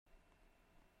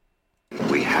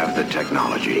We have the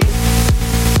technology.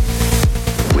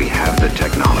 We have the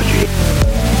technology.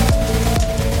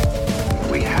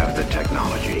 We have the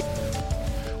technology.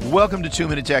 Welcome to 2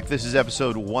 Minute Tech. This is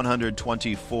episode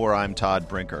 124. I'm Todd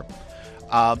Brinker.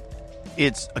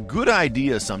 It's a good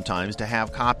idea sometimes to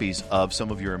have copies of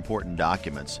some of your important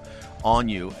documents on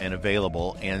you and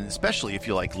available, and especially if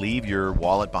you leave your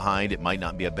wallet behind, it might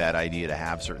not be a bad idea to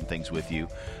have certain things with you.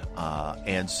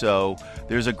 And so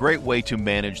there's a great way to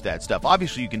manage that stuff.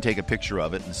 Obviously, you can take a picture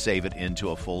of it and save it into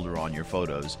a folder on your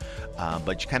photos,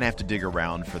 but you kind of have to dig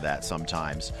around for that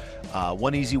sometimes.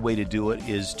 One easy way to do it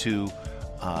is to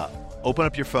open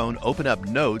up your phone, open up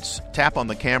Notes, tap on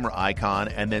the camera icon,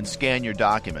 and then scan your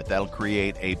document. That'll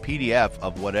create a PDF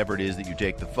of whatever it is that you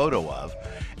take the photo of.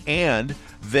 And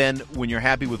then when you're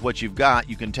happy with what you've got,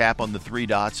 you can tap on the three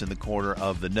dots in the corner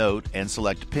of the note and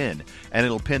select Pin. And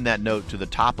it'll pin that note to the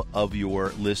top of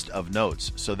your list of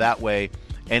notes. So that way,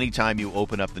 anytime you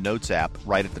open up the Notes app,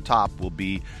 right at the top will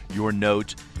be your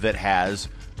note that has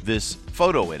this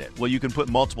photo in it. Well, you can put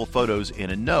multiple photos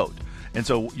in a note. And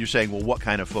so you're saying, well, what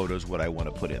kind of photos would I want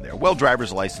to put in there? Well,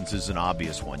 driver's license is an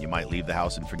obvious one. You might leave the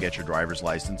house and forget your driver's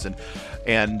license.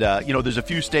 And there's a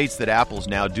few states that Apple's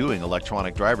now doing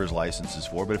electronic driver's licenses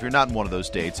for. But if you're not in one of those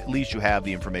states, at least you have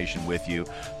the information with you.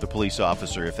 The police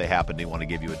officer, if they happen to want to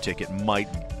give you a ticket, might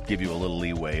give you a little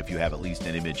leeway if you have at least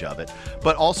an image of it.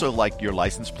 But also your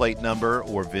license plate number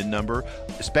or VIN number,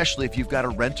 especially if you've got a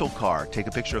rental car, take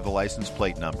a picture of the license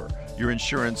plate number, your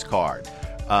insurance card.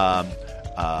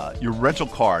 Your rental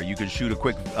car, you can shoot a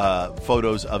quick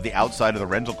photos of the outside of the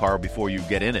rental car before you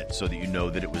get in it so that you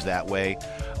know that it was that way.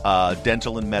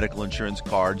 Dental and medical insurance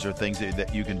cards are things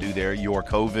that you can do there. Your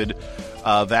COVID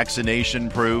vaccination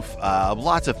proof,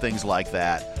 lots of things like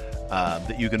that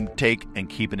that you can take and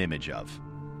keep an image of.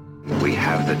 We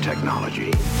have the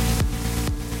technology.